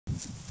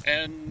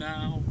And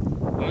now,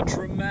 a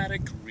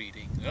dramatic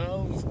reading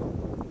of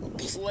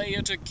Play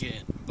It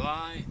Again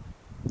by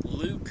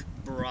Luke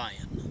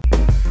Bryan.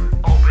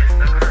 Open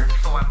the curtain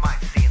so I might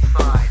see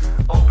inside.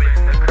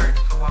 Open the curtain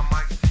so I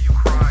might see you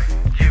cry.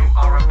 You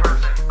are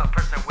a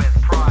person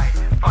with pride.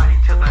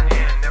 Fighting till the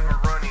end, never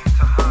running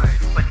to hide.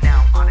 But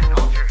now on an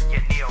altar, you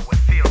kneel with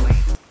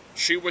feeling.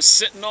 She was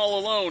sitting all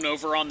alone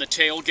over on the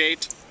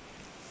tailgate,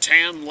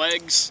 tan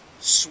legs,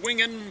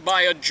 swinging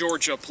by a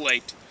Georgia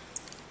plate.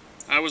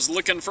 I was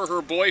looking for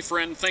her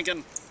boyfriend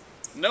thinking,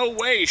 no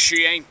way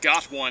she ain't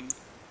got one.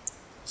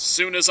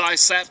 Soon as I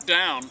sat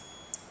down,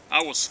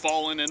 I was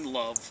falling in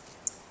love.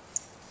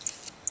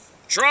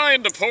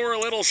 Trying to pour a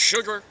little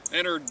sugar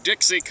in her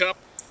Dixie cup,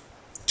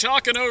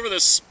 talking over the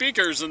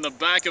speakers in the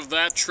back of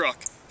that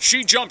truck,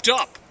 she jumped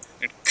up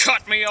and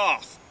cut me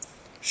off.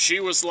 She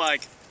was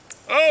like,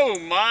 "Oh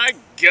my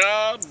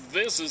God,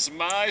 this is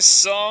my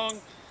song.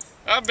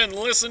 I've been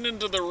listening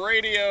to the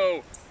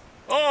radio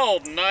all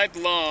night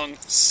long,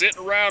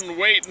 sitting around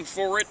waiting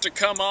for it to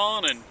come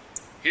on, and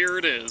here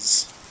it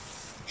is."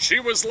 She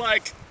was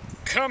like,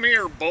 "Come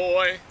here,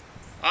 boy,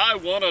 I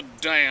want to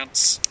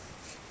dance."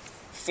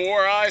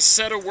 Before I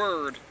said a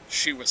word,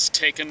 she was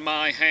taking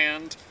my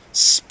hand,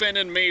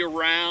 spinning me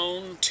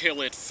around till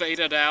it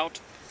faded out,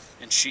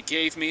 and she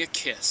gave me a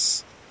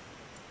kiss.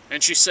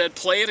 And she said,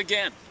 "Play it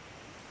again,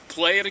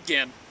 play it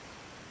again,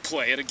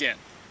 play it again."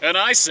 And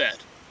I said,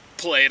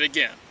 "Play it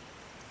again,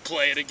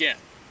 play it again,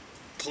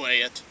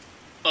 play it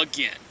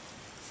again."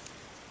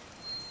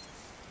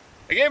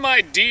 I gave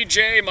my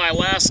DJ my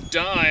last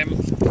dime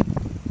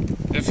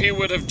if he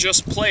would have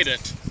just played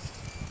it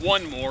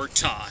one more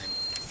time.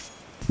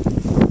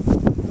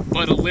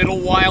 But a little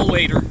while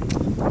later,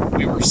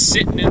 we were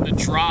sitting in the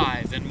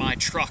drive in my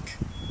truck.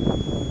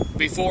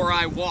 Before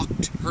I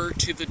walked her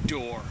to the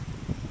door,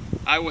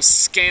 I was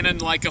scanning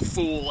like a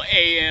fool,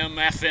 AM,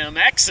 FM,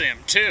 XM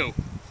too.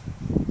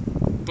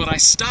 But I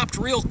stopped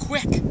real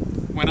quick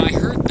when I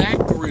heard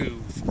that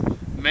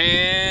groove.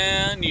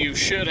 Man, you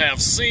should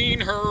have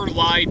seen her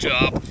light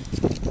up.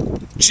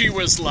 She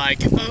was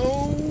like,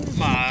 "Oh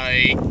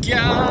my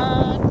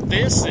God,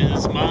 this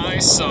is my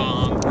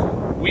song.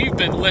 We've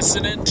been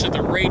listening to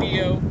the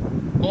radio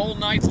all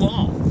night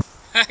long.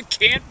 I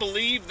can't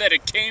believe that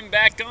it came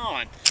back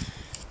on.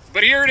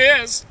 But here it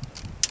is."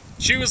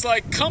 She was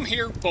like, "Come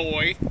here,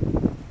 boy.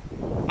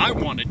 I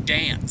want to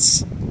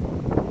dance."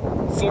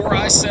 Before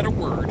I said a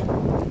word,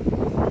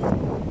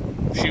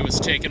 she was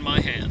taking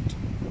my hand.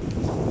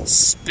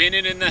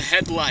 Spinning in the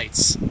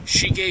headlights,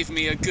 she gave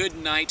me a good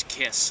night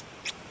kiss.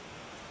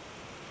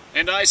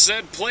 And I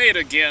said, "Play it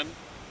again,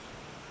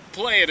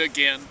 play it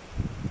again,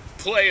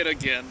 play it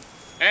again."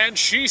 And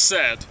she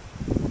said,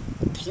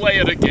 "Play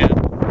it again,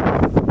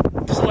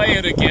 play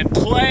it again,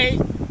 play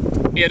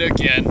it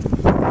again."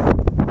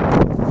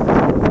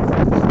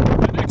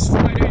 The next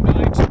Friday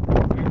night,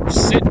 we were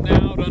sitting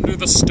out under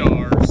the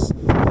stars.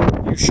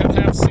 You should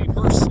have seen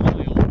her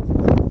smile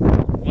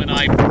when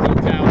I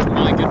broke out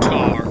my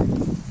guitar.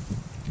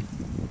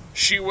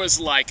 She was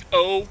like,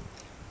 "Oh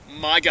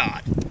my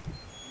God,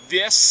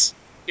 this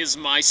is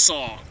my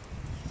song."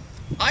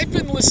 I've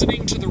been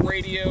listening to the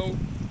radio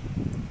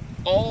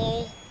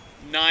all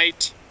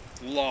night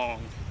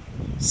long,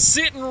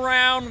 sitting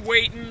around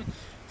waiting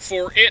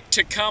for it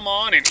to come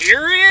on, and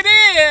here it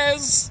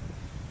is.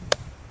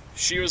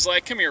 She was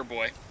like, "Come here,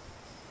 boy.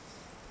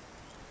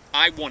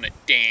 I want to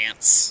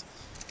dance."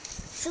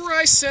 Before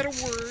I said a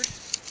word,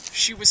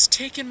 she was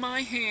taking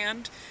my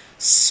hand,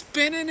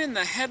 spinning in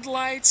the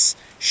headlights.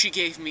 She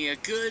gave me a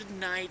good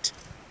night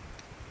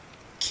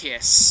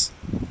kiss.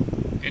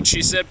 And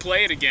she said,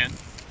 "Play it again.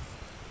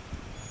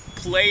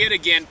 Play it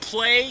again.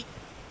 Play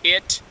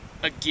it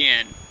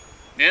again."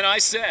 And I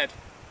said,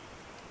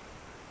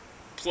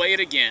 "Play it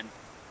again.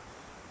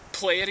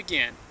 Play it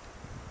again.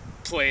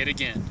 Play it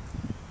again."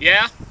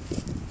 Yeah?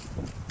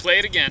 Play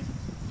it again.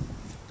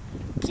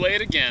 Play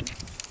it again.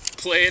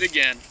 Play it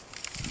again.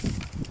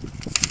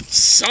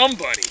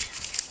 Somebody.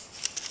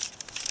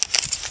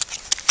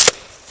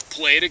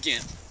 Play it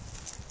again.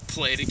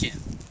 Play it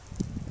again.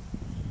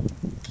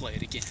 Play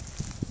it again.